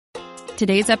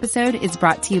Today's episode is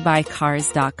brought to you by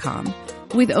Cars.com.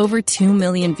 With over 2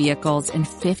 million vehicles and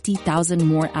 50,000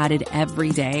 more added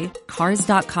every day,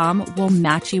 Cars.com will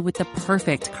match you with the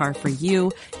perfect car for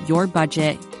you, your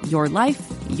budget, your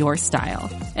life, your style.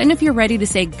 And if you're ready to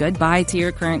say goodbye to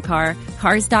your current car,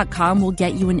 Cars.com will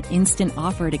get you an instant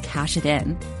offer to cash it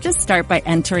in. Just start by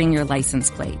entering your license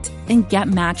plate and get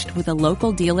matched with a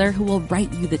local dealer who will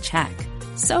write you the check.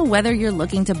 So whether you're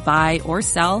looking to buy or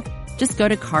sell, just go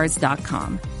to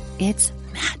Cars.com. It's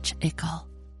magical.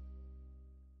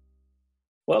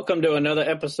 Welcome to another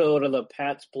episode of the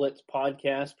Pat's Blitz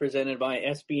podcast presented by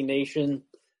SB Nation.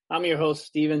 I'm your host,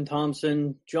 Stephen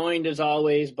Thompson, joined as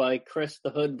always by Chris the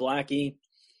Hood Blackie.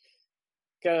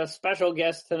 Got a special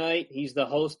guest tonight. He's the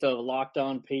host of Locked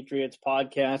On Patriots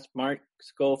podcast, Mark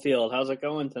Schofield. How's it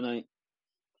going tonight?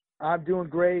 I'm doing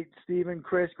great, Stephen,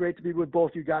 Chris. Great to be with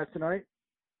both you guys tonight.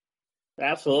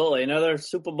 Absolutely. Another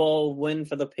Super Bowl win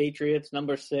for the Patriots,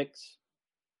 number 6.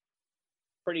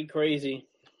 Pretty crazy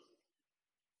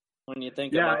when you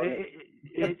think about it.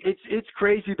 It's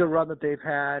crazy the run that they've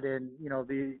had, and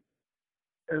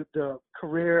the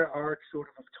career arc sort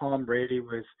of Tom Brady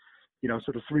with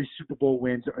sort of 3 Super Bowl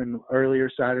wins in the earlier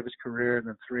side of his career and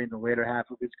then 3 in the later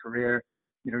half of his career.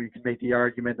 You can make the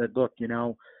argument that look,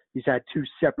 he's had 2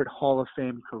 separate Hall of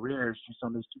Fame careers just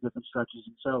on those 2 different stretches,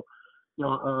 and so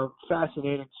a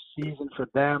fascinating season for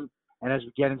them. And as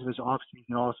we get into this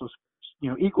offseason, also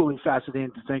equally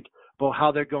fascinating to think about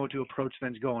how they're going to approach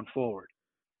things going forward.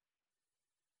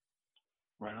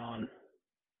 Right on.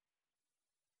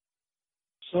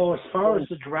 So as far as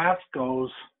the draft goes,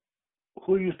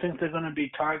 who do you think they're going to be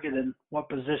targeting? What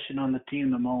position on the team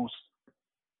the most?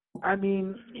 I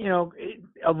mean,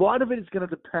 a lot of it is going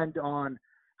to depend on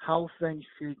how things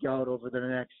shake out over the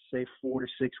next, say, 4 to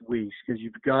 6 weeks, because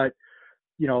you've got,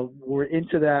 we're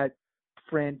into that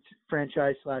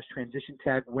franchise/transition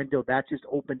tag window that just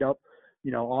opened up,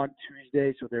 on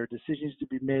Tuesday. So there are decisions to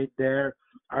be made there.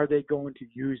 Are they going to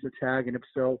use the tag? And if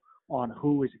so, on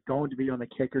who? Is it going to be on the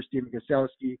kicker, Steven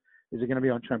Gostkowski? Is it going to be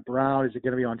on Trent Brown? Is it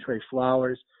going to be on Trey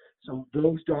Flowers? So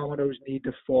those dominoes need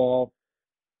to fall.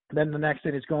 And then the next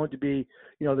thing is going to be,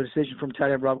 the decision from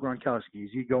tight end Rob Gronkowski.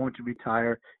 Is he going to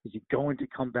retire? Is he going to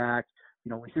come back?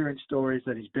 We're hearing stories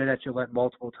that he's been at Gillette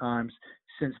multiple times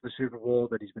since the Super Bowl,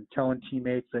 that he's been telling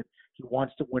teammates that he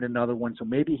wants to win another one. So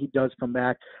maybe he does come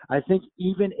back. I think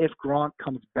even if Gronk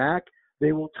comes back,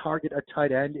 they will target a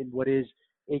tight end in what is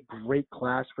a great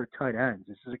class for tight ends.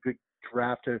 This is a good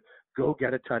draft to go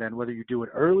get a tight end, whether you do it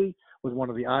early with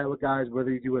one of the Iowa guys, whether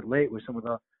you do it late with some of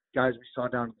the guys we saw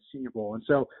down at the Senior Bowl. And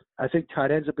so I think tight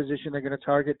end's a position they're going to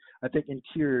target. I think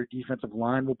interior defensive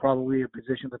line will probably be a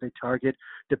position that they target,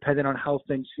 depending on how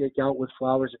things shake out with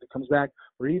Flowers if it comes back,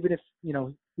 or even if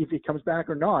he comes back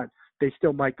or not, they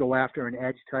still might go after an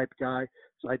edge type guy.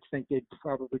 So I think they'd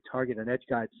probably target an edge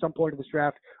guy at some point in this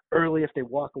draft, early if they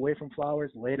walk away from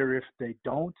Flowers, later if they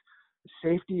don't.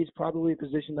 Safety is probably a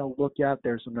position they'll look at.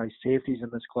 There's some nice safeties in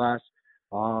this class.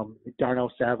 Darnell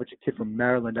Savage, a kid from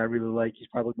Maryland, I really like. He's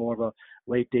probably more of a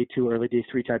late day 2, early day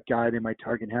 3 type guy. They might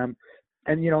target him.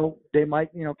 And, they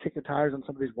might, kick the tires on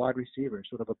some of these wide receivers,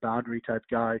 sort of a boundary type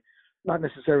guy. Not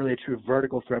necessarily a true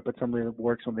vertical threat, but somebody that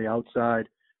works on the outside,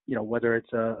 whether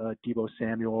it's a Deebo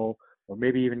Samuel or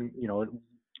maybe even,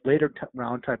 a later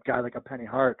round type guy like a Penny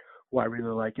Hart, who I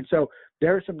really like. And so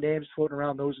there are some names floating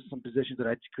around. Those are some positions that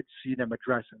I could see them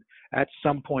addressing at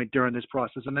some point during this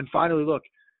process. And then finally, look,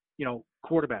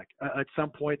 quarterback. At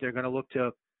some point, they're going to look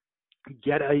to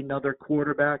get another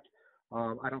quarterback.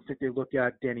 I don't think they look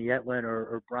at Danny Etlin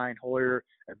or Brian Hoyer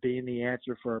as being the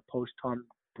answer for a post-Tom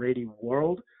Brady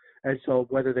world. And so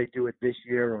whether they do it this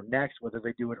year or next, whether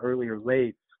they do it early or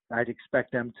late, I'd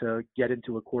expect them to get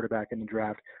into a quarterback in the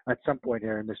draft at some point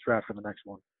here in this draft for the next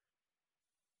one.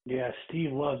 Yeah,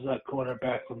 Steve loves that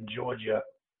quarterback from Georgia.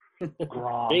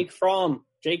 Grom. Jake Fromm.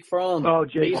 Oh,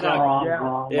 Jake Fromm.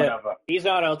 Yeah. Whatever. He's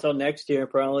not out till next year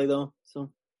probably though. So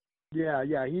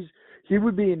Yeah, he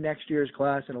would be in next year's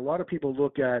class, and a lot of people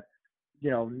look at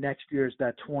next year's,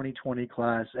 that 2020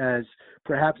 class, as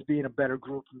perhaps being a better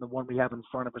group than the one we have in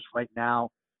front of us right now.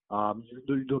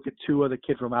 You look at Tua, the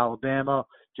kid from Alabama,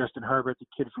 Justin Herbert, the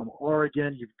kid from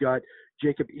Oregon. You've got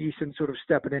Jacob Eason sort of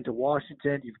stepping into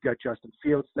Washington. You've got Justin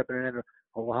Fields stepping into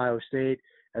Ohio State.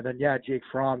 And then, Jake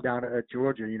Fromm down at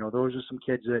Georgia. Those are some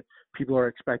kids that people are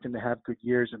expecting to have good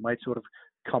years and might sort of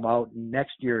come out in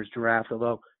next year's draft,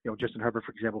 although, Justin Herbert,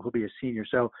 for example, he'll be a senior.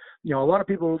 So, a lot of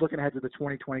people are looking ahead to the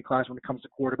 2020 class when it comes to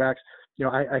quarterbacks.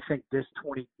 I think this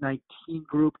 2019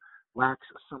 group lacks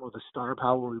some of the star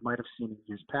power we might have seen in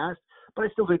years past, but I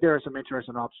still think there are some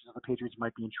interesting options that the Patriots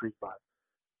might be intrigued by.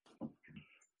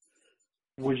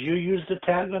 Would you use the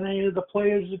tag on any of the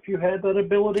players if you had that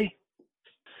ability?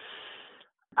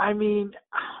 I mean,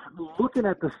 looking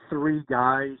at the three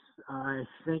guys, I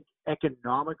think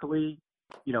economically,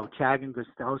 tagging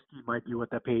Gostowski might be what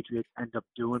the Patriots end up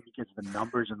doing because of the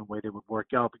numbers and the way they would work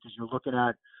out. Because you're looking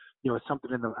at,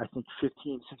 something in the, I think,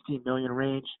 16 million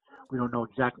range. We don't know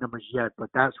exact numbers yet, but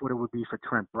that's what it would be for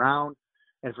Trent Brown.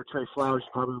 And for Trey Flowers,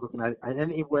 you're probably looking at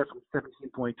anywhere from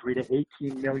 17.3 to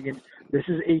 18 million. This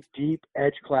is a deep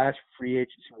edge class free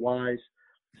agency-wise.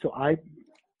 So I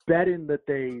bet in that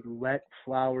they let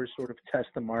Flowers sort of test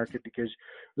the market because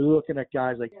we're looking at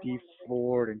guys like D.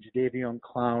 Ford and Jadeveon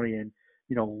Clowney and,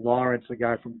 Lawrence, the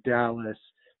guy from Dallas.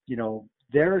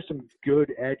 There are some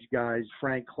good edge guys,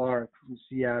 Frank Clark from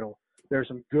Seattle. There are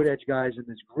some good edge guys in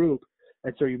this group.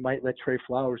 And so you might let Trey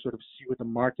Flowers sort of see what the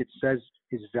market says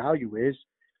his value is.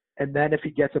 And then if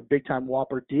he gets a big-time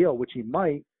Whopper deal, which he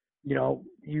might,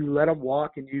 you let him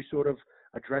walk and you sort of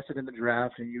address it in the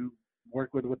draft and you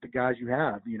work with the guys you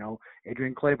have,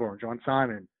 Adrian Claiborne, John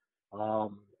Simon,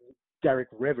 Derek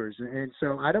Rivers. And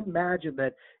so I'd imagine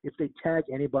that if they tag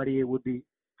anybody, it would be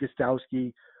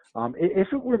Gostowski. If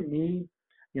it were me,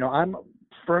 I'm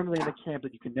firmly in the camp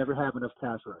that you can never have enough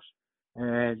pass rush.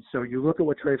 And so you look at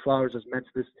what Trey Flowers has meant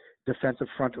to this defensive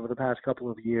front over the past couple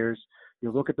of years.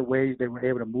 You look at the ways they were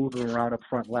able to move him around up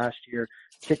front last year,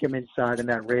 kick him inside in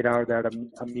that radar, that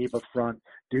amoeba front,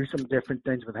 do some different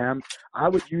things with him. I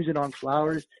would use it on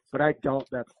Flowers, but I doubt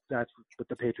that's what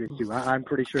the Patriots do. I'm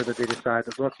pretty sure that they decide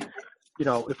that, look,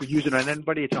 if we use it on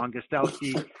anybody, it's on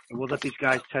Gostowski, and we'll let these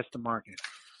guys test the market.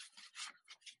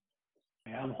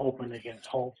 Yeah, I'm hoping against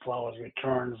Hope Flowers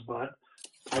returns, but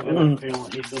I got a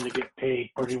feeling he's going to get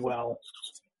paid pretty well.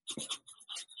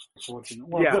 Well,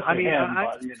 yeah, I mean,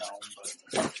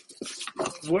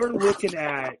 we're looking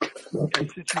at a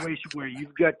situation where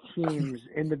you've got teams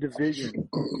in the division,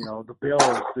 the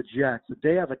Bills, the Jets,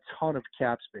 they have a ton of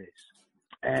cap space.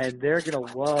 And they're going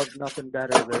to love nothing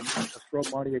better than to throw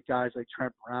money at guys like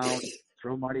Trent Brown,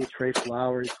 throw money at Trey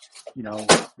Flowers.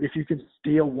 If you can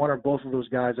steal one or both of those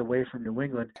guys away from New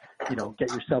England,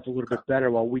 get yourself a little bit better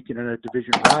while weakening a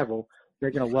division rival,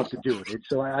 they're going to love to do it. And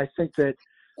so I think that,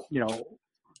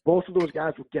 both of those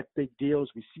guys will get big deals.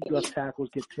 We see left tackles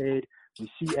get paid.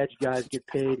 We see edge guys get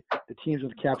paid. The teams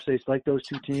with cap space, like those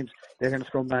two teams, they're going to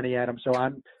throw money at them. So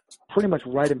I'm pretty much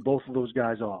writing both of those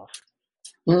guys off.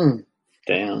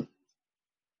 Damn.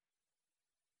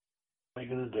 What are you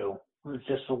going to do? It's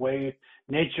just the way,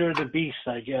 nature of the beast,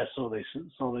 I guess, so they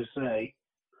say.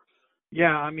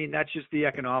 Yeah, I mean, that's just the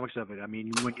economics of it. I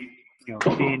mean, when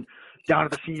being down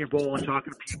at the Senior Bowl and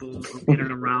talking to people in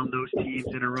and around those teams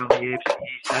and around the AFC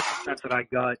East, that's the sense that I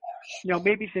got.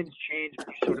 Maybe things change when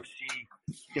you sort of see,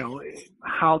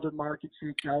 how the market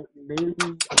shakes out. Maybe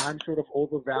I'm sort of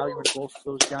overvaluing both of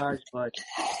those guys, but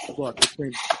look,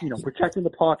 between, protecting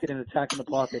the pocket and attacking the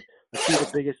pocket are two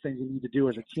of the biggest things you need to do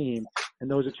as a team.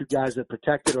 And those are two guys that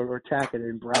protect it or attack it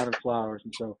in Brown and Flowers.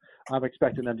 And so I'm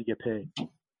expecting them to get paid.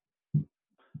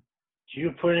 Do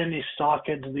you put any stock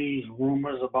into these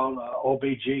rumors about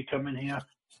OBJ coming here?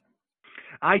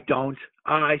 I don't.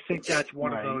 I think that's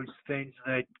one of those things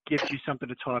that gives you something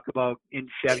to talk about in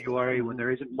February when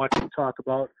there isn't much to talk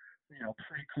about,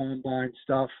 pre-combine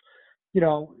stuff.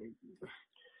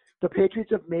 The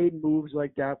Patriots have made moves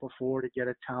like that before to get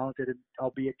a talented,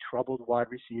 albeit troubled wide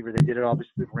receiver. They did it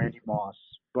obviously with Randy Moss,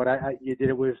 but you did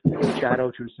it with Chad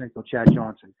Ochocinco, Chad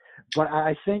Johnson. But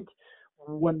I think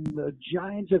when the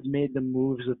Giants have made the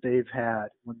moves that they've had,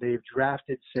 when they've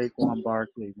drafted Saquon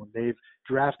Barkley, when they've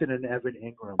drafted an Evan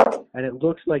Ingram, and it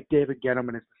looks like David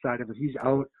Gettleman has decided that he's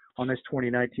out on this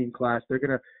 2019 class, they're going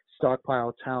to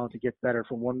stockpile talent to get better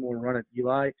for one more run at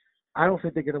Eli. I don't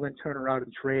think they're going to then turn around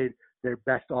and trade their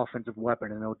best offensive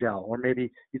weapon in Odell, or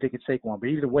maybe you think it's Saquon, but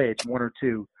either way, it's one or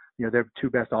two, their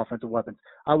two best offensive weapons.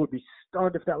 I would be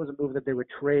stunned if that was a move that they would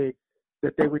trade,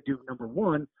 that they would do, number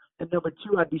one. And number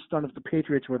two, I'd be stunned if the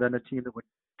Patriots were then a team that would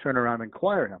turn around and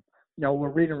acquire him. We're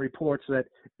reading reports that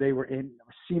they were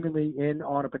seemingly in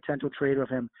on a potential trade with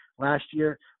him last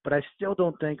year, but I still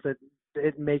don't think that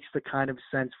it makes the kind of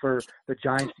sense for the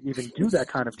Giants to even do that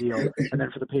kind of deal and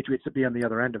then for the Patriots to be on the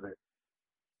other end of it.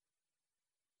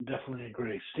 Definitely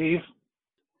agree. Steve?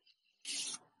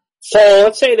 So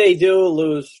let's say they do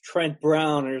lose Trent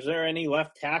Brown. Is there any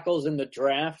left tackles in the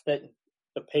draft that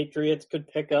the Patriots could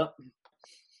pick up?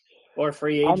 Or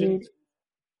free agents?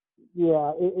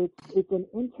 It's an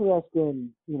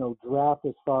interesting, draft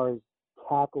as far as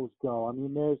tackles go. I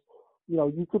mean, there's,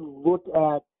 you could look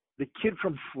at the kid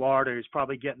from Florida is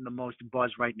probably getting the most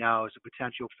buzz right now as a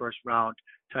potential first-round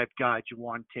type guy,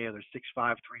 Jawan Taylor, 6'5",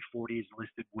 340 is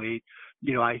listed weight.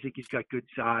 I think he's got good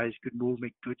size, good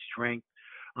movement, good strength.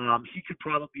 He could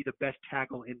probably be the best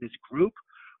tackle in this group.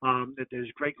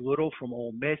 There's Greg Little from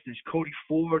Ole Miss. There's Cody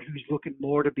Ford, who's looking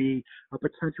more to be a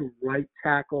potential right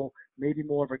tackle, maybe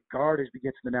more of a guard as we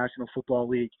get to the National Football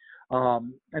League.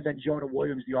 And then Jonah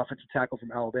Williams, the offensive tackle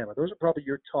from Alabama. Those are probably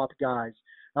your top guys.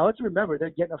 Now, let's remember, they're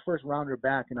getting a first-rounder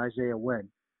back in Isaiah Wynn,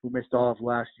 who missed all of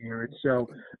last year. And so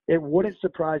it wouldn't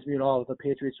surprise me at all if the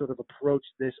Patriots sort of approached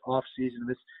this offseason,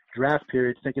 this draft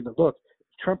period, thinking that, look,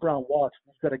 Trent Brown Watts,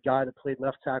 we've got a guy that played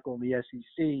left tackle in the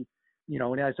SEC,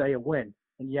 in Isaiah Wynn.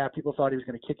 And, yeah, people thought he was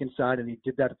going to kick inside, and he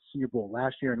did that at the Senior Bowl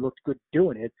last year and looked good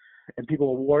doing it. And people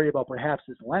will worry about perhaps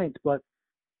his length. But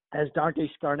as Dante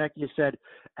Scarnecchia said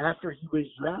after he was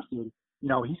drafted,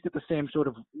 he's got the same sort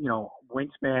of,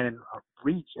 wingspan and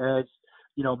reach as,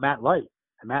 Matt Light.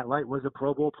 And Matt Light was a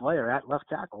Pro Bowl player at left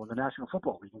tackle in the National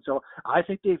Football League. And so I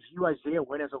think they view Isaiah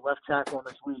Wynn as a left tackle in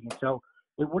this league. And so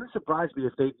it wouldn't surprise me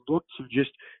if they look to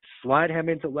just slide him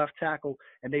into left tackle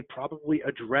and they probably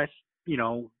address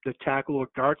the tackle or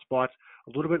guard spots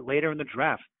a little bit later in the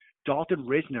draft. Dalton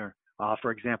Risner,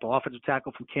 for example, offensive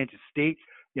tackle from Kansas State,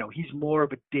 he's more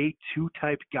of a day 2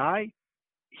 type guy.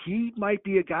 He might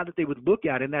be a guy that they would look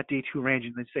at in that day 2 range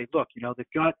and then say, look, they've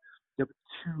got the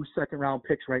 2 second-round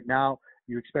picks right now.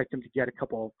 You expect them to get a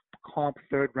couple of comp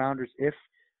third-rounders if,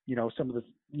 some of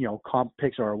the, comp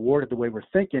picks are awarded the way we're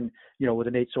thinking, with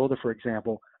a Nate Solder, for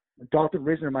example. Dalton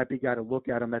Risner might be a guy to look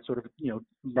at him that sort of,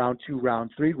 round 2,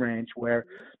 round 3 range where,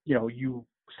 you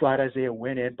slide Isaiah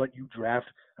Wynn in, but you draft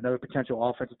another potential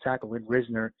offensive tackle in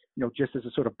Risner, just as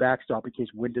a sort of backstop in case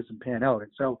Wynn doesn't pan out.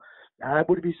 And so I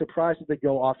wouldn't be surprised if they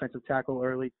go offensive tackle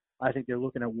early. I think they're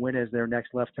looking at Wynn as their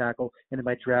next left tackle, and they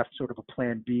might draft sort of a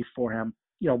plan B for him,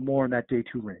 more in that day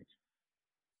 2 range.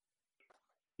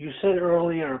 You said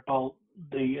earlier about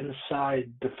the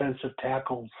inside defensive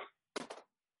tackles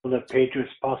for the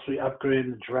Patriots possibly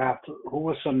upgrading the draft. Who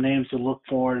were some names to look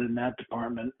for in that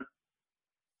department?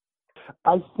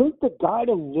 I think the guy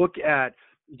to look at,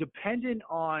 depending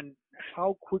on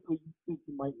how quickly you think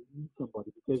you might need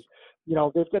somebody, because,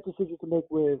 they've got decisions to make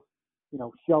with,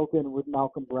 Shelton, with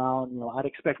Malcolm Brown. I'd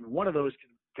expect one of those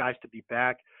guys to be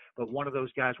back, but one of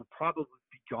those guys will probably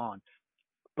be gone.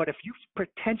 But if you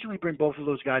potentially bring both of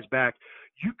those guys back,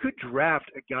 you could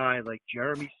draft a guy like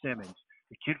Jeremy Simmons,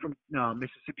 the kid from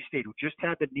Mississippi State who just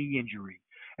had the knee injury,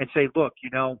 and say, look,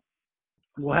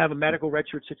 we'll have a medical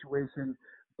redshirt situation,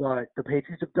 but the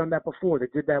Patriots have done that before. They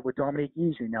did that with Dominique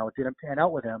Easley. Now, it didn't pan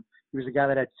out with him. He was a guy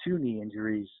that had 2 knee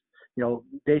injuries.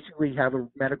 Basically have a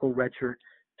medical redshirt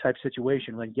type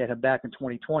situation and get him back in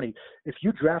 2020. If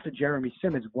you drafted Jeremy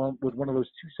Simmons with one of those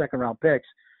 2 second-round picks,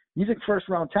 he's a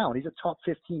first-round talent. He's a top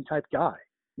 15 type guy,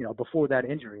 before that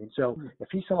injury. And so if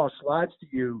he somehow slides to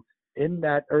you in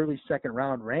that early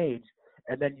second-round range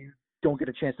and then you don't get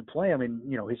a chance to play him in,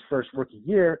 his first rookie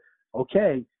year,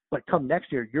 okay, but come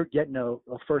next year, you're getting a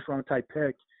first-round type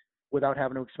pick without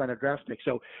having to expend a draft pick.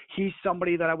 So he's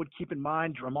somebody that I would keep in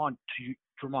mind. Dramont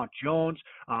Jones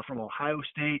from Ohio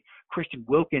State, Christian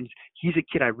Wilkins. He's a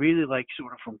kid I really like,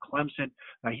 sort of from Clemson.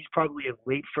 He's probably a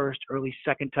late first, early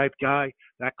second type guy.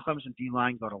 That Clemson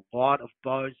D-line got a lot of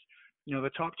buzz. The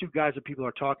top 2 guys that people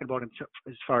are talking about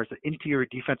as far as the interior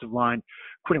defensive line,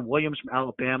 Quentin Williams from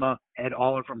Alabama, Ed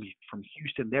Aller from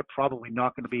Houston. They're probably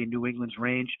not going to be in New England's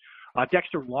range.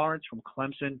 Dexter Lawrence from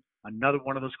Clemson, another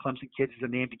one of those Clemson kids is a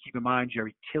name to keep in mind.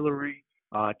 Jerry Tillery,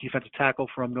 defensive tackle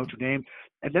from Notre Dame.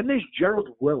 And then there's Gerald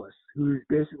Willis, who's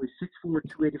basically 6'4",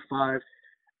 285.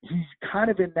 He's kind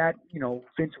of in that,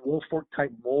 Vince Wilfork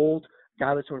type mold,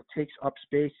 guy that sort of takes up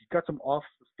space. He's got some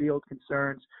off-the-field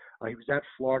concerns. He was at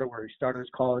Florida where he started his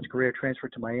college career,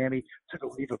 transferred to Miami, took a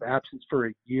leave of absence for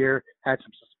a year, had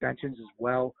some suspensions as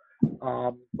well.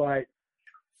 But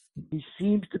he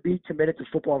seems to be committed to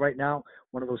football right now,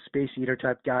 one of those space eater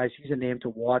type guys. He's a name to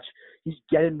watch. He's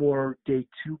getting more day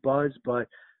 2 buzz, but,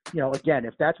 again,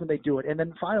 if that's when they do it. And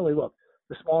then finally, look,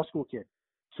 the small school kid,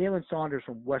 Kalen Saunders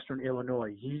from Western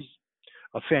Illinois. He's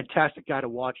a fantastic guy to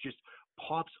watch, just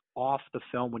pops off the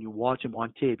film when you watch him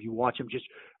on tape. You watch him just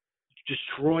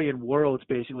destroying worlds,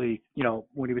 basically,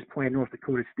 when he was playing North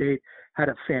Dakota State. Had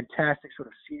a fantastic sort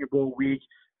of Senior Bowl week.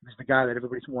 He was the guy that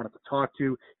everybody's wanted to talk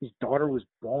to. His daughter was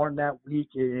born that week,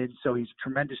 and so he's a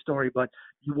tremendous story. But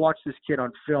you watch this kid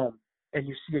on film, and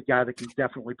you see a guy that can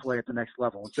definitely play at the next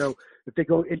level. And so if they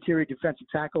go interior defensive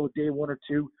tackle day 1 or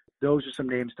 2, those are some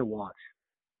names to watch.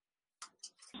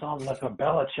 Sounds like a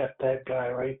Belichick type guy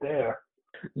right there.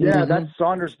 Yeah, that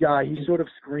Saunders guy, he sort of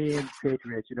screams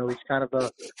Patriots. He's kind of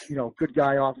a, good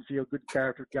guy off the field, good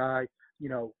character guy,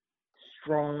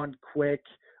 strong, quick,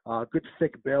 good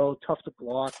thick build, tough to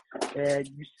block. And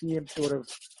you see him sort of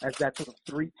as that sort of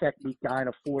 3 technique guy in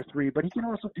a 4-3, but he can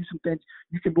also do some things.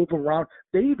 You can move him around.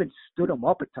 They even stood him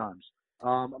up at times.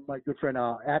 My good friend,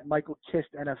 at Michael Kist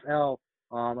NFL,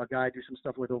 a guy I do some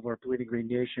stuff with over at Bleeding Green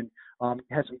Nation,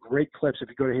 has some great clips if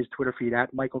you go to his Twitter feed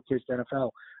at Michael Kist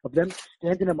NFL of them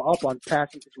standing him up on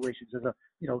passing situations as a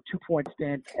 2-point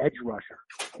stance edge rusher.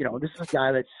 This is a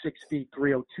guy that's 6 feet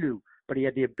 302, but he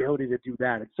had the ability to do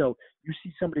that. And so you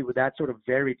see somebody with that sort of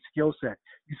varied skill set.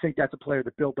 You think that's a player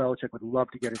that Bill Belichick would love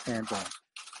to get his hands on.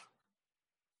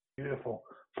 Beautiful.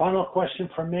 Final question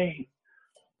for me.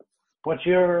 What's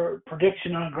your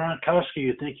prediction on Gronkowski?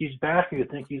 You think he's back or you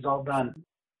think he's all done?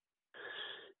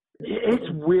 It's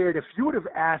weird. If you would have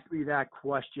asked me that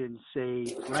question,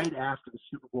 say, right after the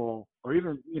Super Bowl, or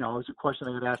even, it was a question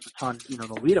I had asked a ton,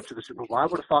 the lead up to the Super Bowl, I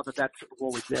would have thought that Super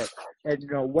Bowl was it.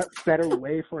 And, what better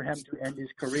way for him to end his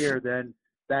career than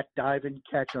that dive-in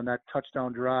catch on that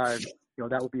touchdown drive?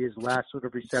 That would be his last sort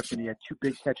of reception. He had 2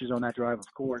 big catches on that drive,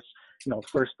 of course.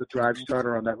 First the drive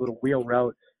starter on that little wheel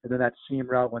route, and then that seam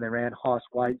route when they ran Haas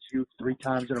wide juke 3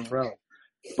 times in a row.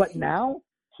 But now,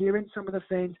 hearing some of the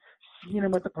things, seeing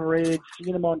him at the parade,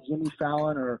 seeing him on Jimmy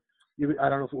Fallon, or I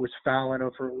don't know if it was Fallon or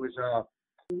if it was,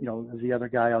 the other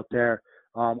guy out there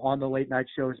on the late night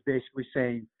shows, basically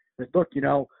saying that, look,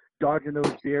 dodging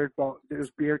those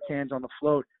beer cans on the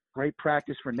float, great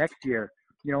practice for next year.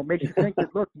 Makes you think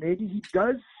that, look, maybe he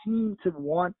does seem to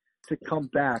want to come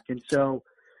back. And so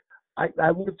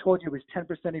I would have told you it was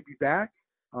 10% he'd be back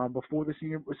before the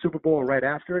Super Bowl or right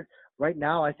after it. Right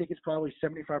now, I think it's probably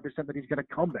 75% that he's going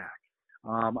to come back.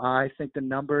 I think the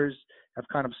numbers have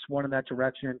kind of swung in that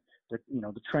direction. That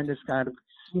the trend has kind of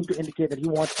seemed to indicate that he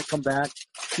wants to come back.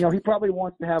 He probably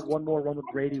wants to have one more run with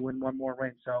Brady, win one more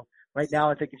ring. So right now,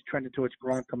 I think he's trending towards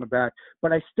Gronk coming back.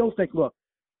 But I still think, look,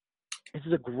 this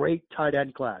is a great tight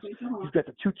end class. You've got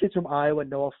the 2 kids from Iowa,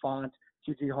 Noah Fant,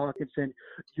 T.J. Hawkinson.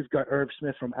 You've got Irv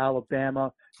Smith from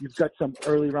Alabama. You've got some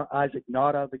early round Isaac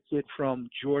Nada, the kid from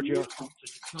Georgia. So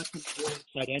you've got some great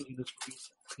tight ends in this group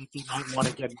that they might want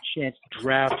to get a chance to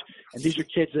draft. And these are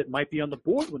kids that might be on the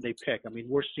board when they pick. I mean,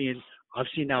 I've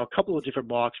seen now a couple of different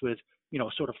mocks with,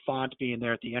 sort of Font being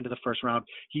there at the end of the first round.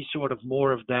 He's sort of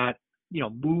more of that,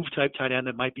 move type tight end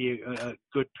that might be a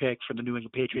good pick for the New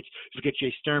England Patriots. You get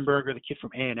Jay Sternberger, the kid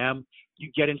from A&M. You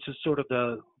get into sort of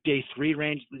the day 3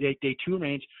 range, the day 2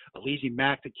 range. Alizé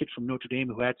Mack, the kid from Notre Dame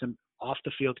who had some off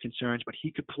the field concerns, but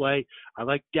he could play. I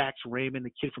like Dax Raymond,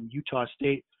 the kid from Utah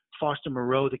State. Foster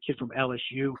Moreau, the kid from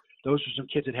LSU. Those are some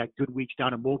kids that had good weeks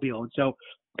down in Mobile. And so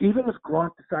even if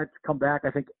Gronk decides to come back,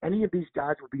 I think any of these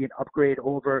guys would be an upgrade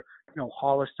over,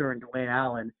 Hollister and Dwayne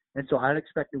Allen. And so I'd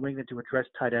expect New England to address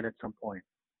tight end at some point.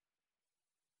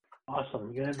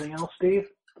 Awesome. You got anything else, Steve?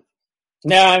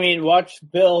 No, I mean, watch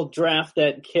Bill draft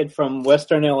that kid from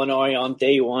Western Illinois on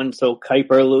day 1 so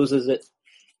Kuiper loses it.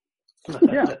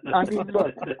 Yeah, I mean,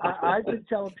 look, I've been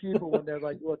telling people when they're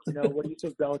like, look, what do you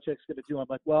think Belichick's going to do? I'm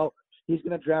like, well, he's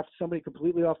going to draft somebody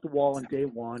completely off the wall on day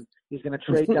 1. He's going to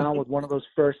trade down with one of those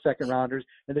first, second rounders,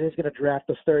 and then he's going to draft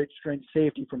the 3rd-string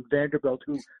safety from Vanderbilt,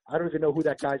 who I don't even know who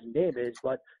that guy's name is,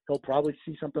 but he'll probably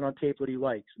see something on tape that he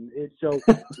likes. And so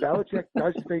Belichick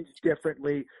does things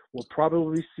differently. We'll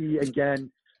probably see,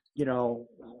 again, so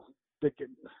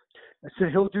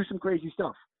he'll do some crazy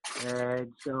stuff.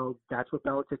 And so that's what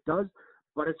Belichick does.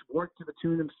 But it's worked to the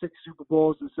tune of 6 Super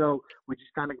Bowls, and so we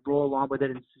just kind of roll along with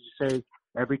it and just say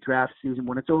every draft season,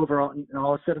 when it's over and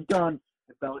all is said and done,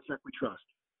 at Belichick we trust.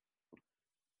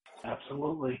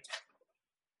 Absolutely.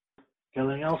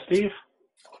 Anything else, Steve?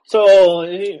 So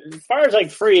as far as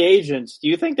like free agents, do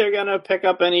you think they're going to pick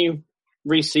up any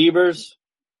receivers?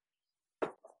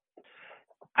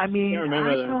 I mean, I'm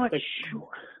not sure.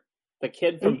 The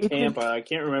kid from Tampa, I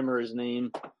can't remember his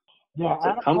name. Yeah,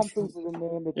 Adam Humphries is a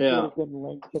name that's sort of been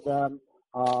linked to them.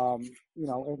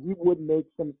 And he would make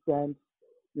some sense.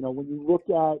 When you look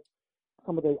at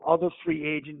some of the other free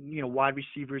agent, wide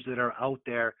receivers that are out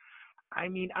there, I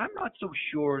mean, I'm not so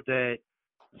sure that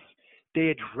they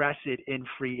address it in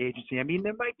free agency. I mean,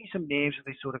 there might be some names that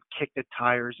they sort of kick the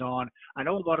tires on. I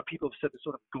know a lot of people have said the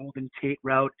sort of Golden Tate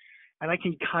route, and I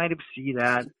can kind of see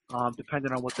that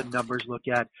depending on what the numbers look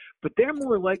at. But they're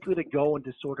more likely to go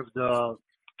into sort of the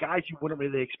guys you wouldn't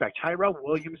really expect. Tyrell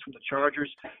Williams from the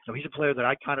Chargers, he's a player that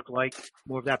I kind of like,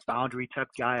 more of that boundary type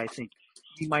guy. I think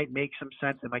he might make some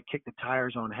sense. They might kick the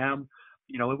tires on him.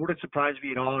 It wouldn't surprise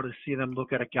me at all to see them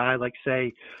look at a guy like,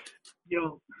 say,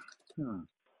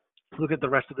 look at the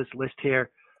rest of this list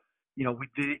here.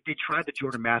 They tried the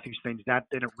Jordan Matthews things. That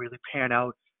didn't really pan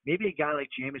out. Maybe a guy like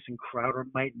Jamison Crowder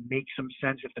might make some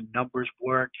sense if the numbers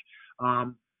work.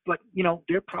 But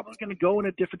they're probably going to go in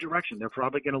a different direction. They're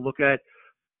probably going to look at,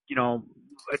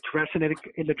 addressing it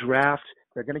in the draft.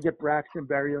 They're going to get Braxton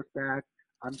Berrios back.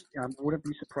 I wouldn't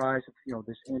be surprised if,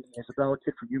 this Andy Isabella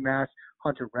kid from UMass,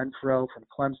 Hunter Renfroe from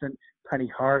Clemson,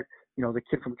 Penny Hart, the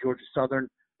kid from Georgia Southern.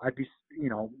 I'm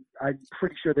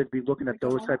pretty sure they'd be looking at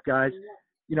those type guys,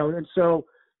 and so,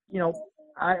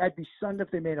 I'd be stunned if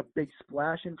they made a big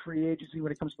splash in free agency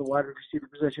when it comes to the wide receiver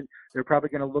position. They're probably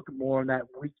going to look more in that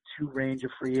week 2 range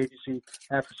of free agency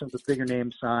after some of the bigger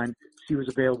names sign, see who's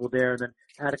available there, and then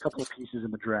add a couple of pieces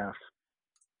in the draft.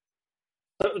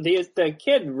 So the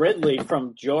kid Ridley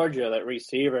from Georgia, that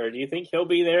receiver, do you think he'll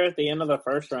be there at the end of the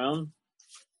first round?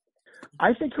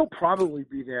 I think he'll probably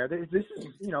be there. This is,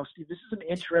 Steve, this is an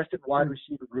interesting wide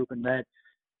receiver group in that,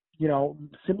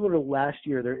 similar to last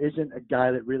year, there isn't a guy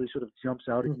that really sort of jumps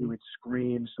out at you and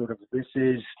screams sort of, this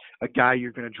is a guy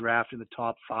you're going to draft in the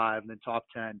top 5 and then top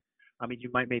 10. I mean,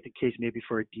 you might make the case maybe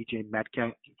for a DJ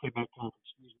Metcalf,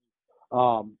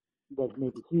 but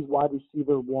maybe he's wide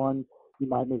receiver 1. You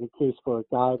might make a case for a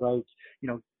guy like,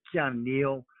 Keanu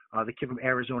Neal, the kid from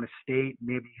Arizona State.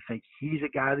 Maybe you think he's a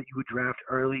guy that you would draft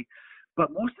early. But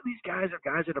most of these guys are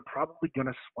guys that are probably going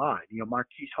to slide.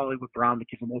 Marquise Hollywood Brown, the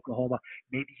kid from Oklahoma,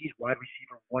 maybe he's wide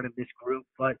receiver 1 in this group.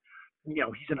 But,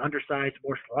 he's an undersized,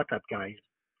 more slot type guy. He's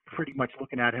pretty much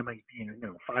looking at him like being,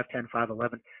 5'10",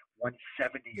 5'11",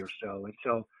 170 or so. And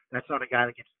so that's not a guy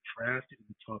that gets drafted in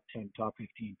the top 10, top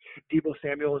 15. Deebo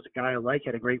Samuel is a guy I like,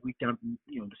 had a great week down in,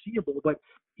 the Senior Bowl, but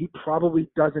he probably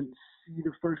doesn't see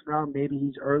the first round. Maybe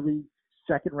he's early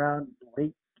second round,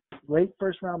 late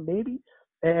first round, maybe.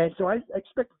 And so I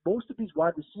expect most of these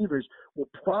wide receivers will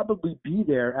probably be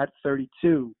there at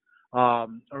 32, or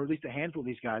at least a handful of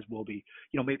these guys will be.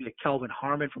 Maybe a Kelvin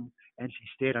Harmon from NC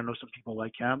State. I know some people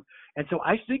like him. And so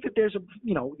I think that there's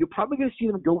you're probably going to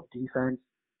see them go defense,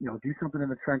 do something in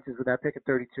the trenches with that pick at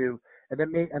 32, and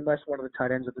then unless one of the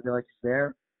tight ends that they like is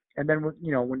there. And then,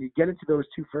 when you get into those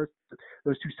two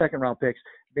second-round picks,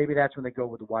 maybe that's when they go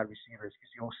with the wide receivers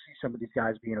because you'll see some of these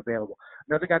guys being available.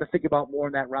 Another guy to think about more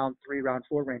in that round 3, round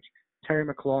 4 range, Terry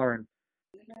McLaurin,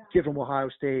 kid from Ohio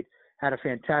State, had a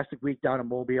fantastic week down in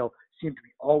Mobile, seemed to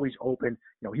be always open.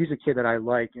 He's a kid that I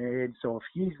like. And so if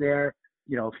he's there,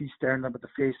 if he's staring them at the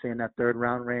face, say in that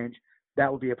 3rd-round range, that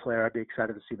would be a player I'd be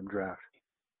excited to see them draft.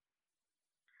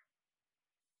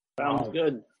 Sounds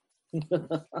good.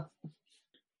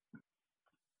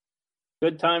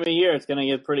 Good time of year. It's going to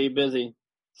get pretty busy.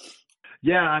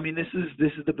 Yeah, I mean, this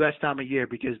is the best time of year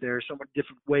because there are so many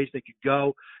different ways they could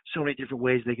go, so many different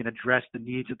ways they can address the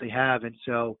needs that they have. And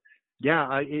so,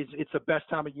 yeah, it's the best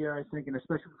time of year, I think, and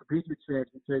especially for Patriots fans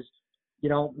because,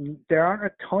 there aren't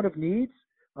a ton of needs,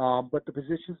 but the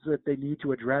positions that they need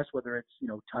to address, whether it's,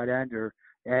 tight end or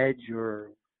edge or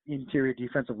interior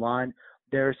defensive line,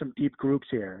 there are some deep groups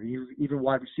here, even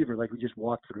wide receiver like we just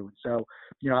walked through. And so,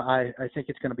 I think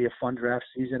it's going to be a fun draft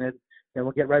season, and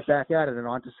we'll get right back at it and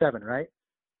on to 7, right?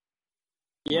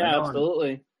 Yeah, right,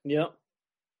 absolutely. Yep.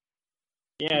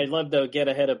 Yeah, I'd love to get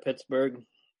ahead of Pittsburgh.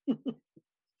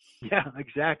 Yeah,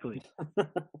 exactly.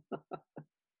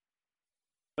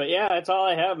 But yeah, that's all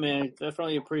I have, man.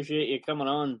 Definitely appreciate you coming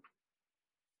on.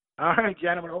 All right,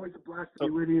 gentlemen. Always a blast to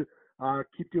be with you.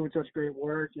 Keep doing such great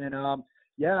work. And,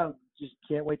 yeah, just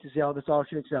can't wait to see how this all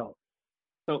shakes out.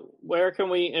 So where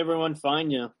can everyone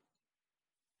find you?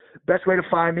 Best way to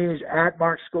find me is at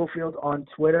Mark Schofield on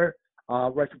Twitter.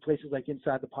 Right from places like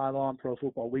Inside the Pylon, Pro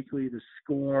Football Weekly, The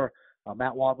Score,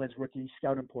 Matt Wadlin's Rookie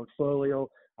Scouting Portfolio,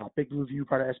 Big Blue View,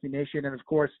 part of SB Nation, and, of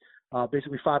course,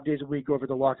 basically 5 days a week over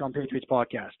the Locked On Patriots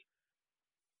podcast.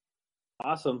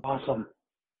 Awesome.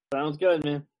 Sounds good,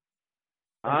 man.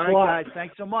 All right, guys.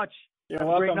 Thanks so much. You're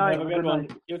welcome. Great night. Have a good one.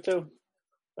 You too.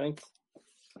 Thanks.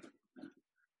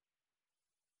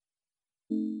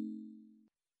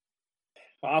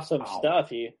 Awesome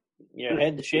stuff. Your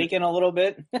head shaking a little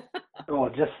bit? Oh,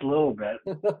 just a little bit.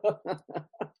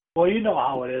 Well, you know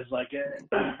how it is. Like,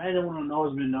 anyone who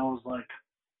knows me knows, like,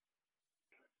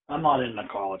 I'm not into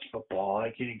college football.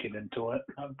 I can't get into it.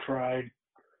 I've tried.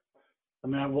 I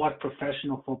mean, I've watched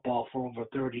professional football for over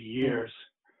 30 years.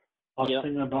 I was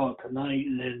thinking about it tonight,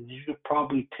 and then you could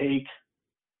probably take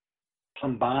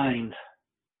combined,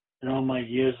 my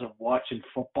years of watching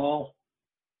football,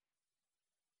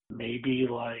 maybe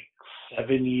like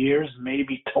 7 years,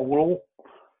 maybe total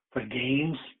for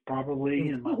games, probably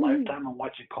in my lifetime of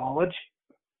watching college.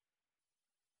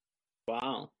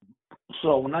 Wow.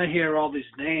 So when I hear all these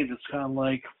names, it's kind of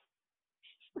like,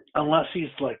 unless he's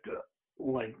like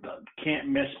like the can't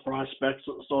miss prospects,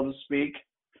 so to speak.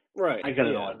 Right. I got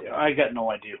no idea. I got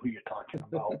no idea who you're talking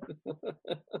about.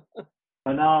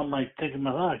 But now I'm like thinking,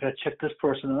 I gotta check this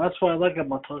person, and that's why I like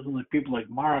about talking with people like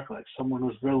Mark, like someone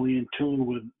who's really in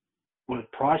tune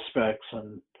with prospects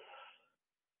and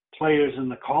players in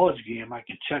the college game. I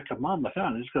can check them out. My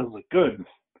God, these guys look good.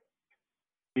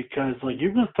 Because like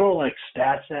you can throw like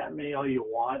stats at me all you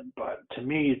want, but to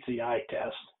me it's the eye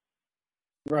test.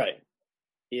 Right.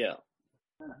 Yeah.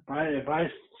 If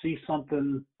I see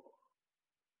something,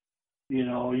 you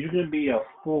know, you can be a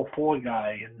full 4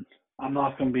 guy, and I'm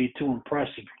not going to be too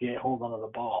impressed if you can't hold on to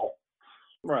the ball.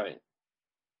 Right.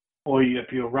 Or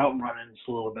if your route running is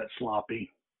a little bit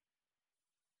sloppy.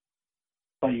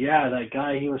 But yeah, that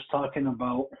guy he was talking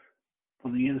about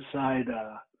from the inside,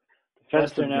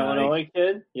 defensive Western guy, Illinois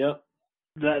kid. Yep.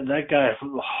 that guy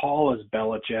from the Hall is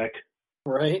Belichick.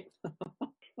 Right.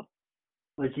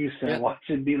 Like you said, watch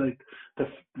it be like the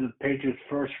Patriots'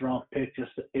 first round pick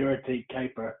just to irritate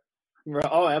Kuiper.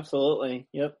 Oh, absolutely.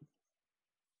 Yep.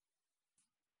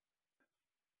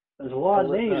 There's a lot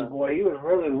of names, boy. He was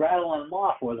really rattling them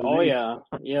off, wasn't he? Oh, yeah.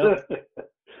 Yep.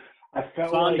 I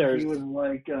felt Saunders. like he was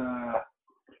like,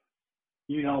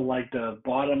 you know, like the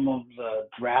bottom of the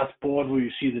draft board where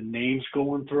you see the names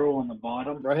going through on the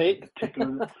bottom. Right. That's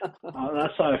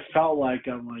how I felt like.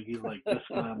 I'm like, he's like this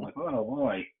guy. I'm like, oh,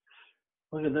 boy.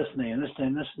 Look at this name, this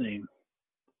name, this name.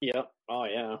 Yep. Oh,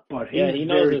 yeah. But he's he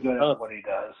knows very his good stuff. at what he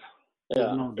does.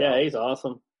 Yeah. No Yeah, doubt. he's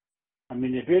awesome. I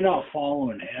mean, if you're not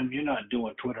following him, you're not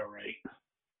doing Twitter right.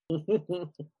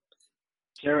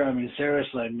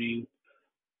 Seriously, I mean,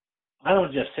 I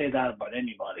don't just say that about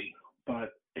anybody,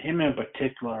 but him in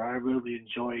particular, I really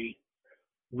enjoy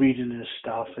reading his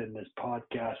stuff and his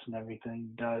podcast and everything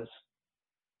he does.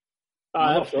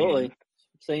 Oh, absolutely.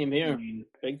 Same here. I mean,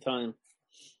 big time.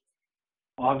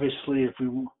 Obviously,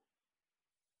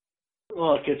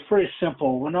 look, it's pretty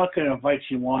simple. We're not going to invite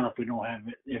you on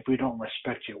if we don't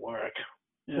respect your work.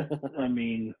 I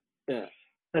mean, yeah.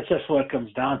 That's just what it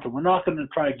comes down to. We're not going to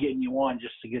try getting you on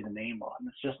just to get a name on.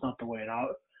 It's just not the way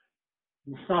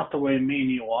it's not the way me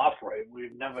and you operate.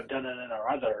 We've never done it in our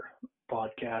other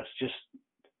podcasts.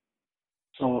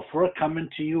 So if we're coming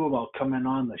to you about coming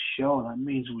on the show, that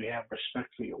means we have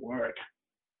respect for your work.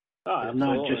 Oh, it's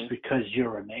not just because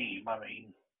you're a name. I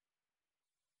mean,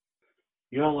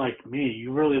 you're like me.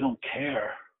 You really don't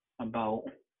care about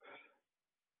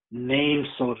names,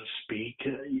 so to speak.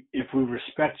 If we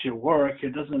respect your work,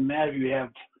 it doesn't matter if you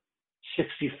have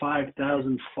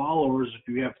 65,000 followers. If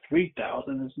you have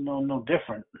 3,000, it's no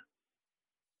different.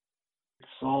 It's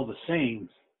all the same.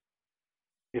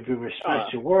 If we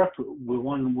respect your work, we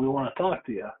want to talk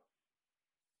to you.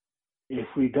 If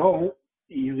we don't,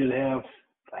 you could have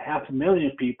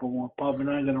 500,000 people. We're probably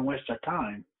not going to waste our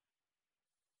time.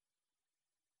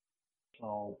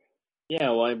 So. Yeah,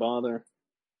 why bother?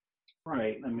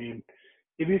 Right. I mean,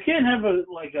 if you can't have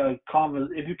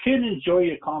if you can't enjoy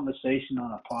your conversation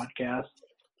on a podcast,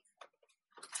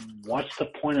 what's the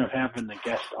point of having the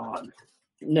guest on?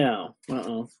 No.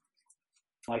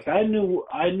 Like I knew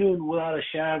without a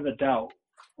shadow of a doubt,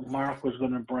 Mark was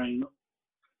going to bring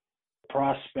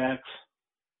prospects,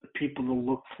 the people to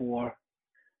look for,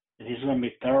 and he's going to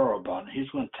be thorough about it. He's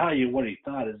going to tell you what he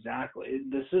thought exactly.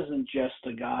 This isn't just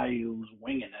a guy who's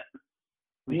winging it.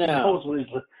 He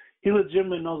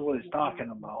legitimately knows what he's talking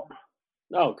about.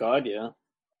 Oh God, yeah.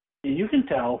 And you can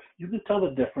tell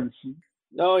the difference.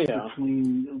 Oh yeah.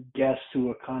 Between guests who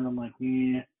are kind of like,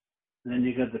 yeah, and then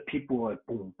you got the people who are like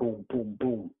boom, boom, boom,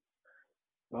 boom.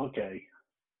 Okay.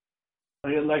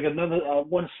 Like another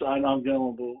once I know I'm getting a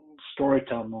little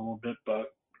storytelling a little bit,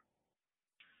 but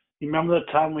you remember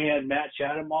the time we had Matt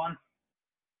Chatham on?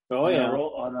 Oh yeah.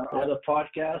 On our other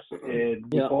podcast, and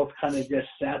we both kind of just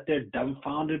sat there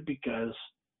dumbfounded because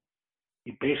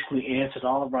he basically answered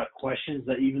all of our questions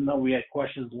that even though we had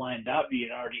questions lined up, he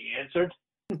had already answered.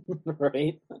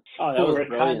 Right. Oh, that so was we're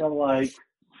brilliant. kind of like,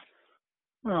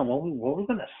 oh, what are we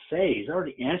going to say? He's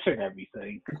already answered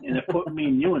everything. And it put me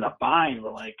and you in a bind.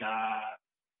 We're like,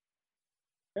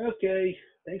 okay,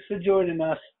 thanks for joining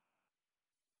us.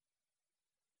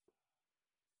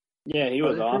 Yeah, he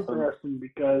was awesome. It's interesting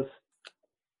because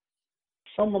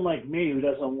someone like me who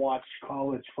doesn't watch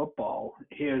college football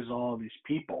hears all these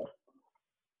people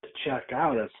to check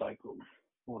out. It's like,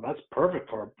 well, that's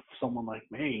perfect for someone like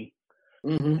me.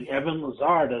 Mm-hmm. Like Evan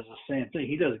Lazar does the same thing.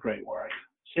 He does great work.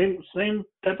 Same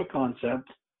type of concept.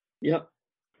 Yep.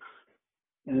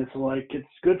 And it's like it's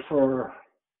good for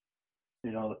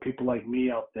the people like me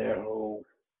out there who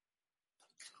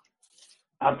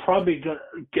I'm probably gonna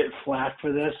get flack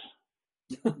for this,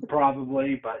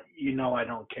 Probably, but I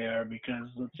don't care because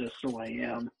that's just who I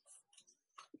am.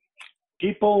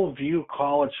 People view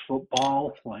college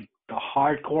football, like the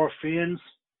hardcore fans,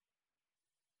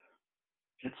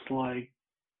 it's like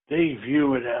they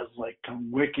view it as like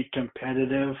wicked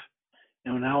competitive.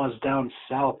 And when I was down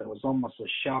south, it was almost a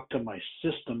shock to my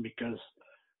system because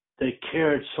they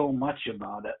cared so much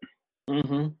about it.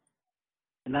 Mm-hmm.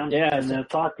 And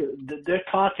they're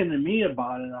talking to me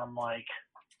about it. I'm like,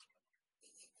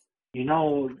 you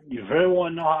really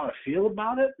want to know how I feel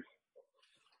about it?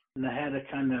 And I had to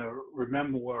kind of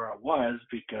remember where I was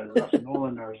because us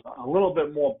Northerners are a little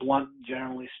bit more blunt,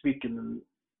 generally speaking, than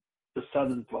the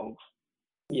Southern folks.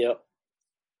 Yep.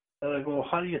 They're like, well,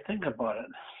 how do you think about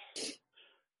it?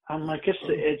 I'm like, it's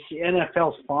the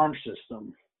NFL's farm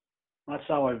system. That's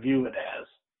how I view it as.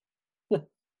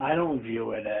 I don't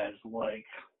view it as like,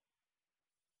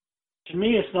 to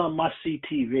me, it's not must-see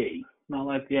TV. Not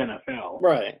like the NFL.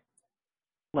 Right.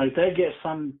 Like they get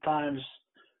sometimes,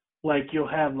 like you'll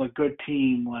have a good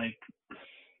team like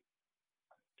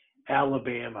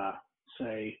Alabama,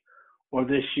 say, or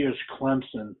this year's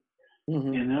Clemson,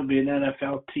 and there'll be an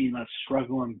NFL team that's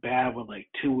struggling bad with like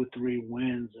 2 or 3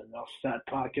 wins, and they'll start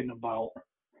talking about,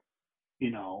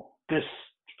 this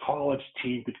college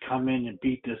team could come in and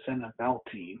beat this NFL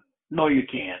team. No, you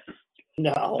can't.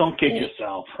 No. Don't kid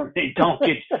yourself. I mean, don't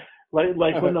get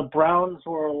like when the Browns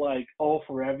were like 0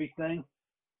 for everything,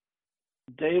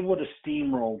 they would have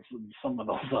steamrolled some of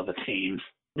those other teams.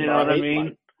 You know what I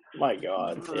mean? My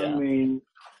God. Yeah. I mean,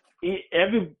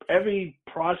 every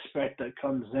prospect that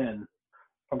comes in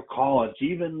from college,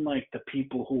 even like the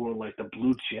people who are like the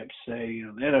blue chips, say,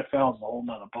 the NFL is a whole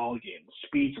nother ballgame. The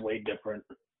speed's way different.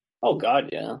 Oh God,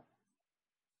 yeah.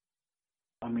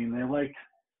 I mean, they're like,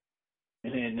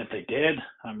 and if they did,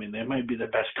 I mean, they might be the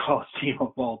best college team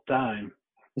of all time.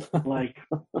 Like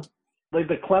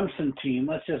the Clemson team,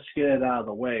 let's just get it out of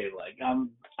the way. Like,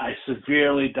 I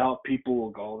severely doubt people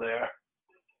will go there.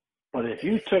 But if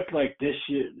you took like this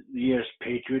year's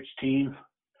Patriots team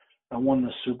that won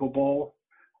the Super Bowl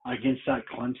against that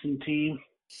Clemson team,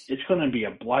 it's going to be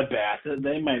a bloodbath.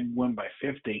 They might win by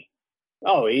 50.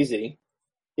 Oh, easy.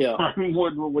 Yeah. I mean,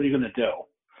 what are you going to do?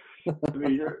 I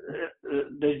mean,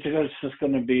 it's just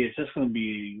going to be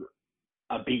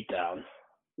a beatdown.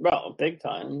 Well, big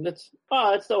time. It's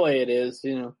the way it is,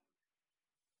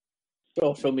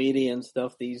 Social media and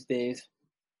stuff these days.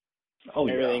 Oh,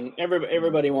 everything. Yeah.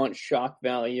 Everybody wants shock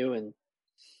value and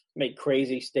make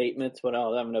crazy statements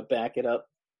without having to back it up.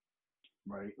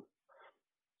 Right.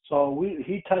 So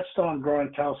he touched on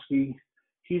Gronkowski.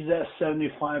 He's at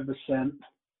 75%.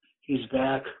 He's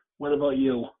back. What about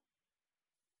you?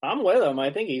 I'm with him.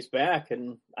 I think he's back,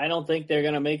 and I don't think they're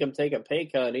going to make him take a pay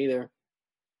cut either.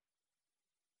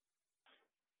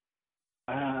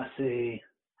 See,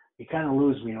 you kind of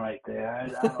lose me right there.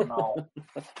 I don't know.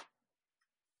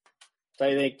 So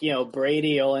I think,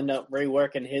 Brady will end up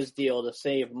reworking his deal to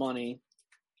save money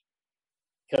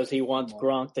because he wants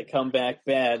Gronk to come back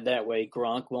bad. That way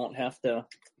Gronk won't have to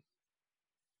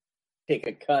take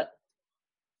a cut.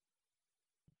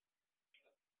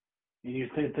 And you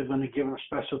think they're going to give him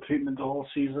special treatment the whole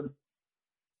season?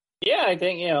 Yeah, I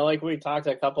think, like we talked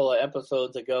a couple of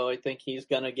episodes ago, I think he's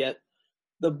going to get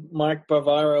the Mark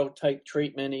Bavaro type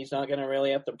treatment. He's not going to really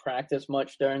have to practice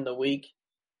much during the week.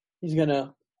 He's going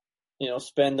to,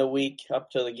 spend the week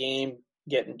up to the game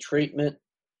getting treatment,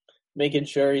 making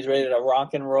sure he's ready to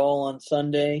rock and roll on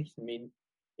Sunday. I mean,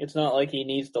 it's not like he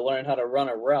needs to learn how to run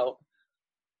a route.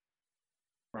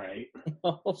 Right.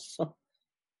 So,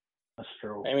 that's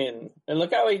true. I mean, and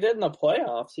look how he did in the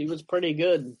playoffs. He was pretty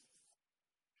good.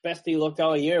 Best he looked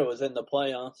all year was in the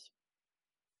playoffs.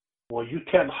 Well, you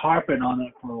kept harping on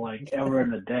it for like ever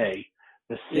and a day.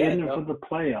 The standing for the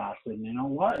playoffs, and you know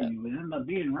what? Yeah. You ended up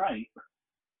being right.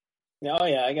 Oh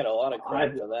yeah, I got a lot of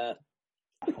credit for that.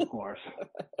 Of course.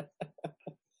 Of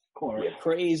course. You're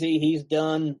crazy. He's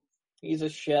done. He's a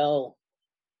shell.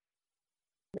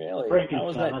 Really?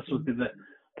 Frankenstein.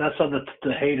 That's what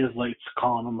the haters like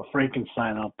calling him, a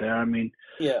Frankenstein out there. I mean,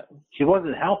 yeah, he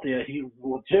wasn't healthy. He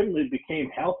legitimately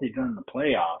became healthy during the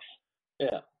playoffs.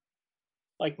 Yeah.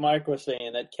 Like Mark was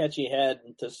saying, that catch he had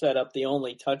to set up the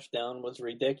only touchdown was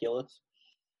ridiculous.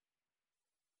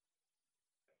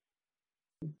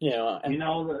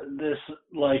 This,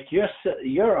 like, you're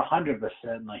 100%,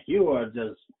 like, you are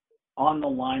just on the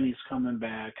line. He's coming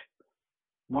back.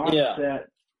 Mark's at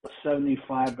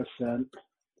 75%.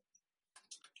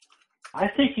 I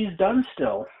think he's done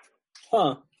still.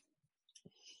 Huh.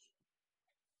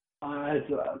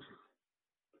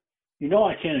 You know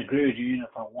I can't agree with you even if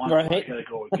I want to. I got to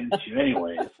go against you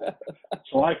anyways.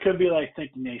 So I could be like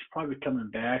thinking he's probably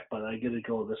coming back, but I got to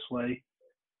go this way.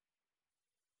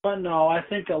 But no, I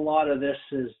think a lot of this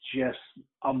is just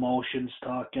emotions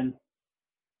talking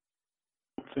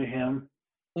for him.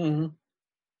 Mm-hmm.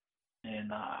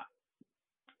 And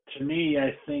to me,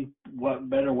 I think what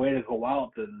better way to go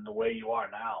out than the way you are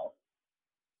now.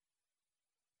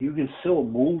 You can still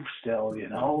move still,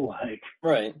 like.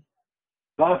 Right.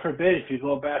 God forbid if you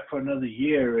go back for another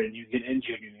year and you get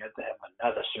injured and you have to have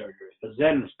another surgery, because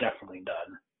then it's definitely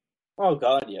done. Oh,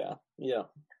 God, yeah. Yeah.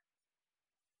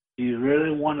 Do you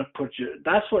really want to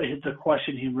that's what the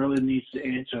question he really needs to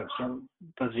answer. So,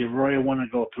 does he really want to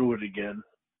go through it again?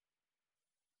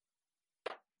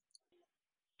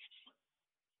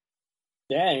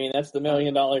 Yeah, I mean, that's the $1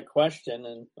 million question,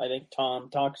 and I think Tom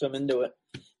talks him into it.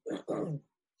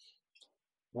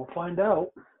 We'll find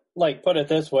out. Like, put it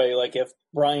this way, like, if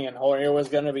Brian Hoyer was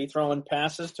going to be throwing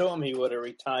passes to him, he would have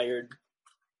retired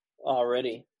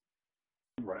already.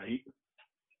 Right.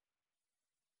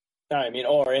 I mean,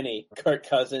 or any Kirk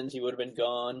Cousins, he would have been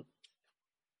gone.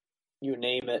 You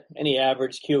name it. Any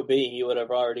average QB, he would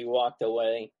have already walked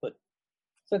away. But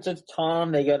since it's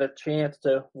Tom, they got a chance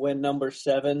to win number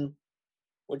 7,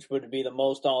 which would be the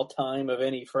most all-time of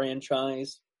any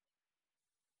franchise.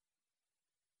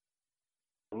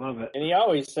 I love it. And he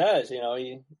always says,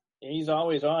 he's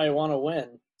always, I want to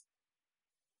win.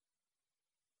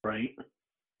 Right.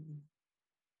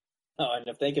 Oh, and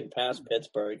if they can pass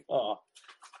Pittsburgh,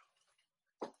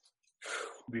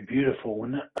 It'd be beautiful,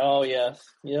 wouldn't it? Oh, yes.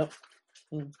 Yep.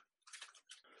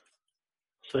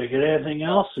 So you get anything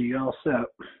else, or you all set?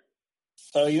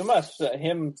 So you must,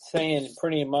 him saying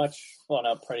pretty much, well,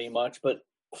 not pretty much, but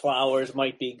Flowers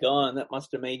might be gone. That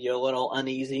must have made you a little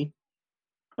uneasy.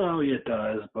 Oh, it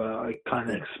does, but I kind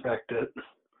of expect it.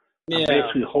 Yeah. I'm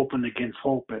basically hoping against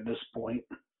hope at this point.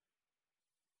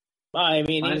 I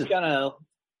mean, he's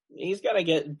gonna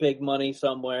get big money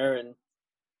somewhere, and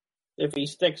if he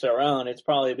sticks around, it's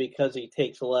probably because he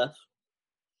takes less.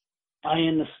 I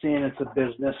understand it's a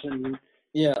business, and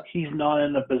he's not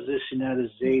in a position at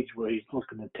his age where he's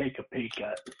looking to take a pay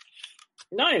cut.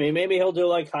 No, I mean, maybe he'll do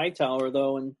like Hightower,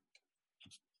 though, and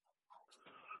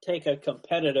take a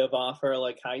competitive offer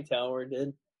like Hightower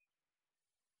did.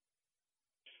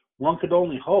 One could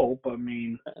only hope. I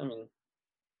mean, I'm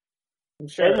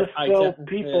sure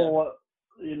people,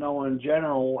 in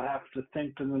general, have to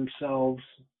think to themselves,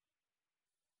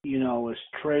 is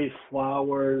Trey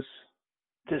Flowers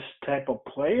this type of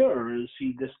player, or is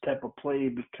he this type of player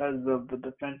because of the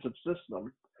defensive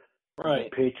system the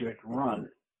Patriots run?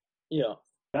 Yeah.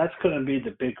 That's going to be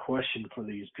the big question for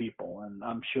these people, and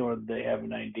I'm sure they have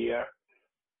an idea.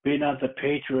 Being at the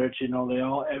Patriots,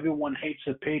 everyone hates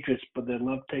the Patriots, but they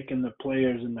love taking the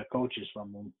players and the coaches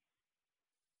from them.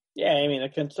 Yeah, I mean, the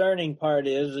concerning part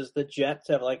is the Jets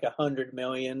have like $100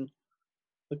 million.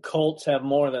 The Colts have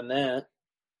more than that.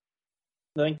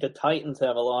 I think the Titans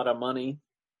have a lot of money.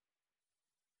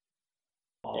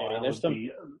 I would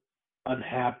be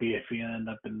unhappy if he ended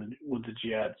up with the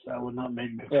Jets. That would not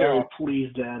make me very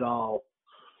pleased at all.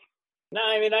 No,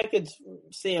 I mean, I could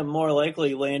see him more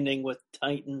likely landing with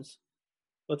Titans,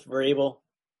 with Vrabel.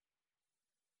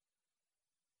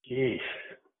 Jeez.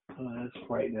 That's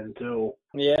frightening, too.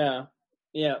 Yeah,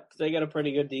 because they got a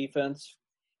pretty good defense.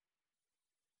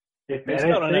 If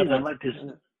anything, I'd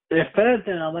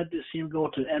like to see him go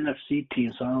to an NFC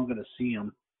team, so I don't get to see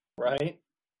him. Right?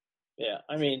 Yeah,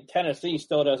 I mean, Tennessee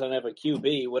still doesn't have a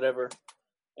QB, whatever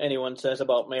anyone says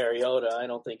about Mariota. I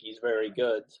don't think he's very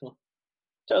good. So,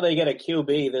 until they get a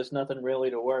QB, there's nothing really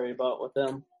to worry about with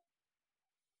them.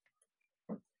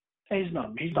 He's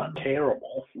not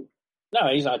terrible. No,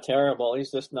 he's not terrible.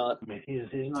 He's just not, he's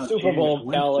not Super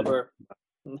Bowl caliber.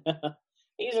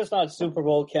 He's just not Super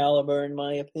Bowl caliber, in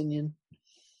my opinion.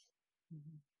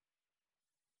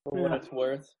 For what it's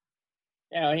worth.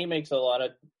 Yeah, he makes a lot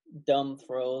of dumb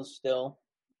throws still.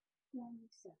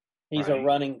 He's a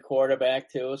running quarterback,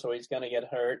 too, so he's going to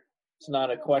get hurt. It's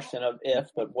not a question of if,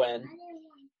 but when.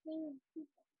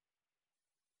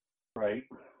 Right.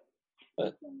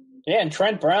 But, and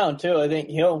Trent Brown, too. I think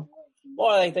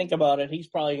I think about it, he's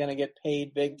probably going to get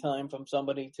paid big time from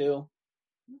somebody, too.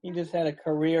 He just had a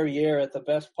career year at the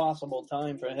best possible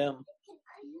time for him.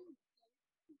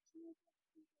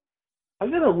 I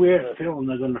got a weird feeling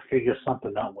they're going to figure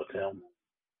something out with him.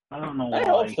 I don't know why. I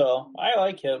hope so. I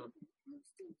like him.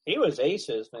 He was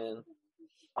aces, man.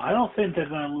 I don't think they're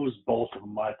going to lose both of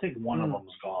them. I think one of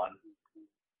them's gone.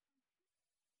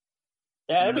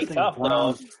 Yeah, it'd be tough,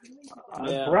 though.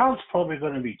 Brown's probably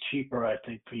going to be cheaper, I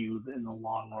think, for you in the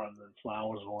long run than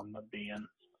Flowers will end up being.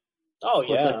 Oh,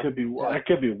 yeah. But I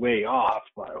could be way off,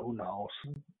 but who knows?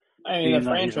 I mean, the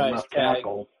franchise tag.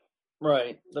 Tackle.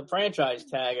 Right. The franchise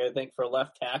tag, I think, for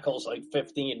left tackle is like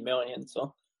 $15 million.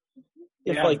 So,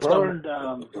 Byrne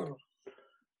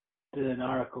did an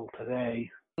article today,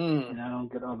 and I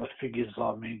don't get all the figures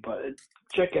on me, but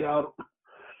check it out.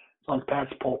 It's on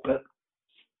Pat's Pulpit.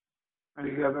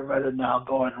 If you haven't read it now,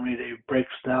 go and read it. It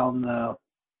breaks down the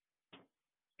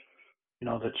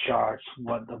charts,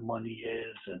 what the money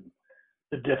is, and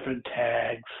the different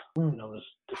tags. There's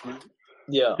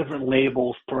different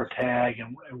labels per tag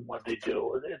and what they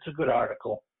do. It's a good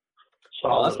article.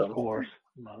 Solid, awesome. Of course.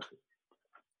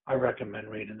 I recommend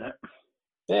reading it.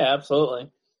 Yeah, absolutely.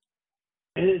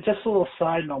 And just a little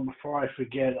side note before I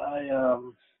forget.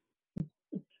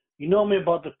 You know me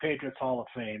about the Patriots Hall of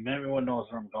Fame. Everyone knows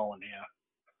where I'm going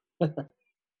here.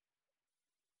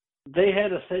 They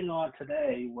had a thing on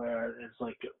today where it's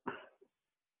like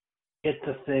hit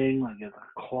the thing, like a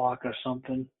clock or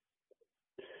something.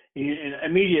 And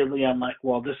immediately I'm like,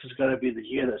 well, this is going to be the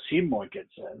year that Seymour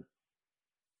gets in.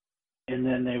 And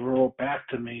then they wrote back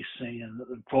to me saying that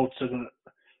the votes are going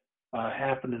to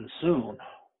happening soon.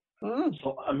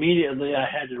 So immediately I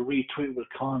had to retweet with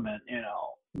comment,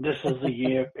 this is the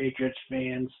year, Patriots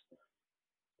fans.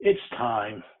 It's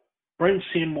time. Bring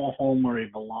Seymour home where he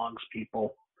belongs,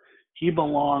 people. He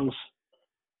belongs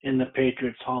in the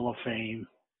Patriots Hall of Fame.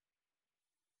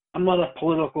 I'm not a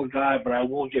political guy, but I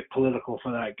will get political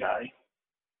for that guy.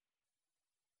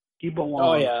 He belongs.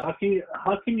 Oh, yeah. How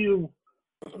can you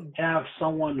have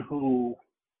someone who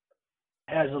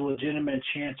has a legitimate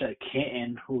chance at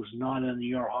Canton who's not in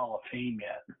your Hall of Fame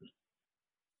yet?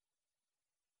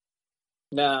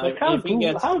 No, how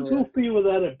goofy would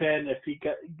that have been if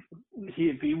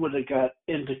he would have got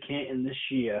into Canton this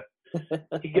year?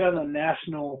 He got in the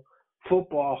National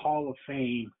Football Hall of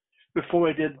Fame before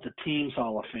he did the Teams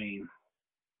Hall of Fame.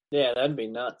 Yeah, that'd be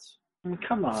nuts. I mean,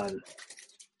 come on.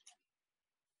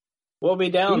 We'll be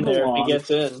down there if he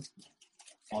gets in.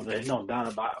 Well, there's no doubt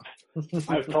about it.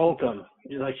 I've told him,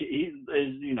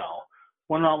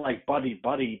 we're not like buddy,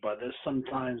 but there's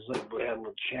sometimes like we have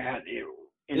a chat,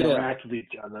 interact with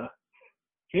each other.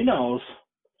 He knows.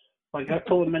 Like I've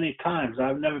told him many times,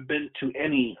 I've never been to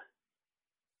any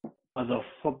of the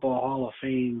Football Hall of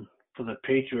Fame for the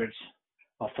Patriots.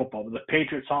 The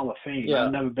Patriots Hall of Fame. Yeah.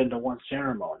 I've never been to one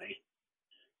ceremony.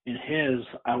 In his,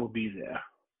 I will be there.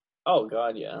 Oh,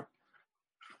 God, yeah.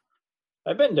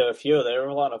 I've been to a few. They were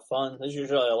a lot of fun. There's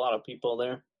usually a lot of people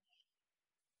there.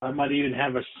 I might even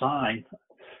have a sign.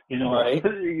 Right.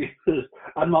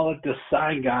 I'm not like the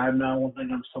sign guy. I don't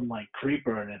think I'm some like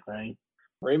creeper or anything.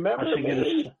 Remember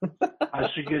me? I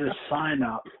should get a sign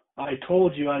up. I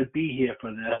told you I'd be here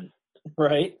for this.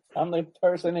 Right. I'm the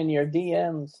person in your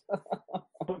DMs.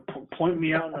 Point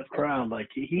me out in the crowd like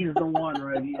he's the one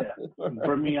right here.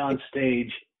 Bring me on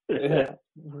stage. Yeah.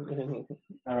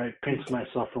 All right, pinch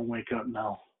myself and wake up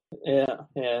now. Yeah,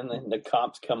 and then the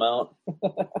cops come out.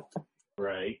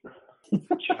 Right.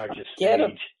 Charge a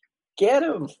stage. Get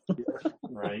him.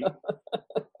 Right.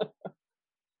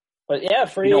 But yeah,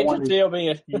 free agency will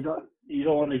be. You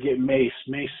don't want to get mace.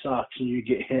 Mace sucks and you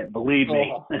get hit. Believe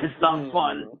me, it's not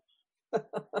fun.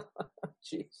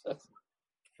 Jesus.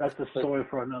 That's a story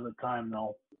for another time,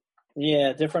 though.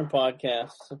 Yeah, different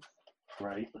podcasts.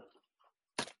 Right.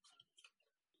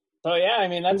 So yeah, I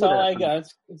mean that's all I got.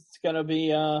 It's gonna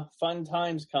be fun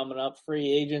times coming up.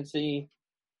 Free agency.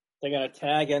 They're gonna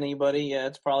tag anybody. Yeah,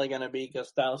 it's probably gonna be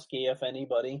Gostowski if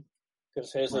anybody,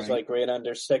 because his is like right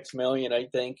under $6 million, I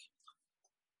think.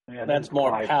 Yeah, that's more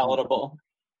palatable.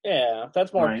 Yeah,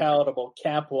 that's more palatable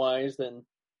cap wise than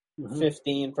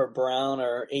 15 for Brown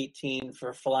or 18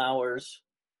 for Flowers.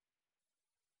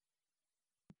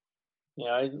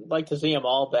 I'd like to see them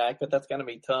all back, but that's gonna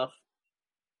be tough.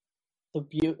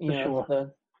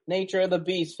 The nature of the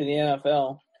beast for the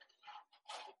NFL.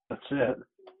 That's it.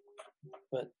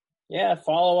 But yeah,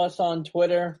 follow us on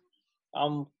Twitter.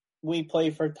 We play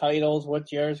for titles.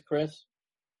 What's yours, Chris?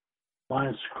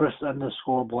 Mine's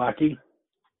Chris_Blackie.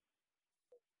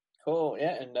 Cool.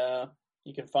 Yeah, and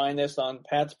you can find this on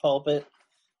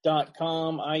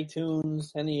patspulpit.com,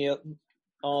 iTunes,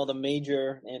 all the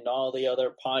major and all the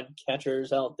other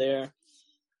podcatchers out there.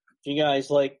 If you guys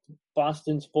like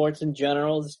Boston sports in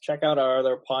general, just check out our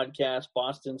other podcast,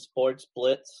 Boston Sports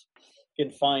Blitz. You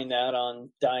can find that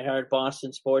on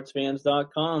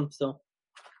diehardbostonsportsfans.com. So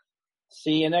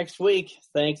see you next week.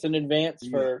 Thanks in advance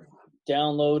for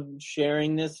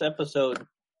sharing this episode.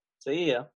 See ya.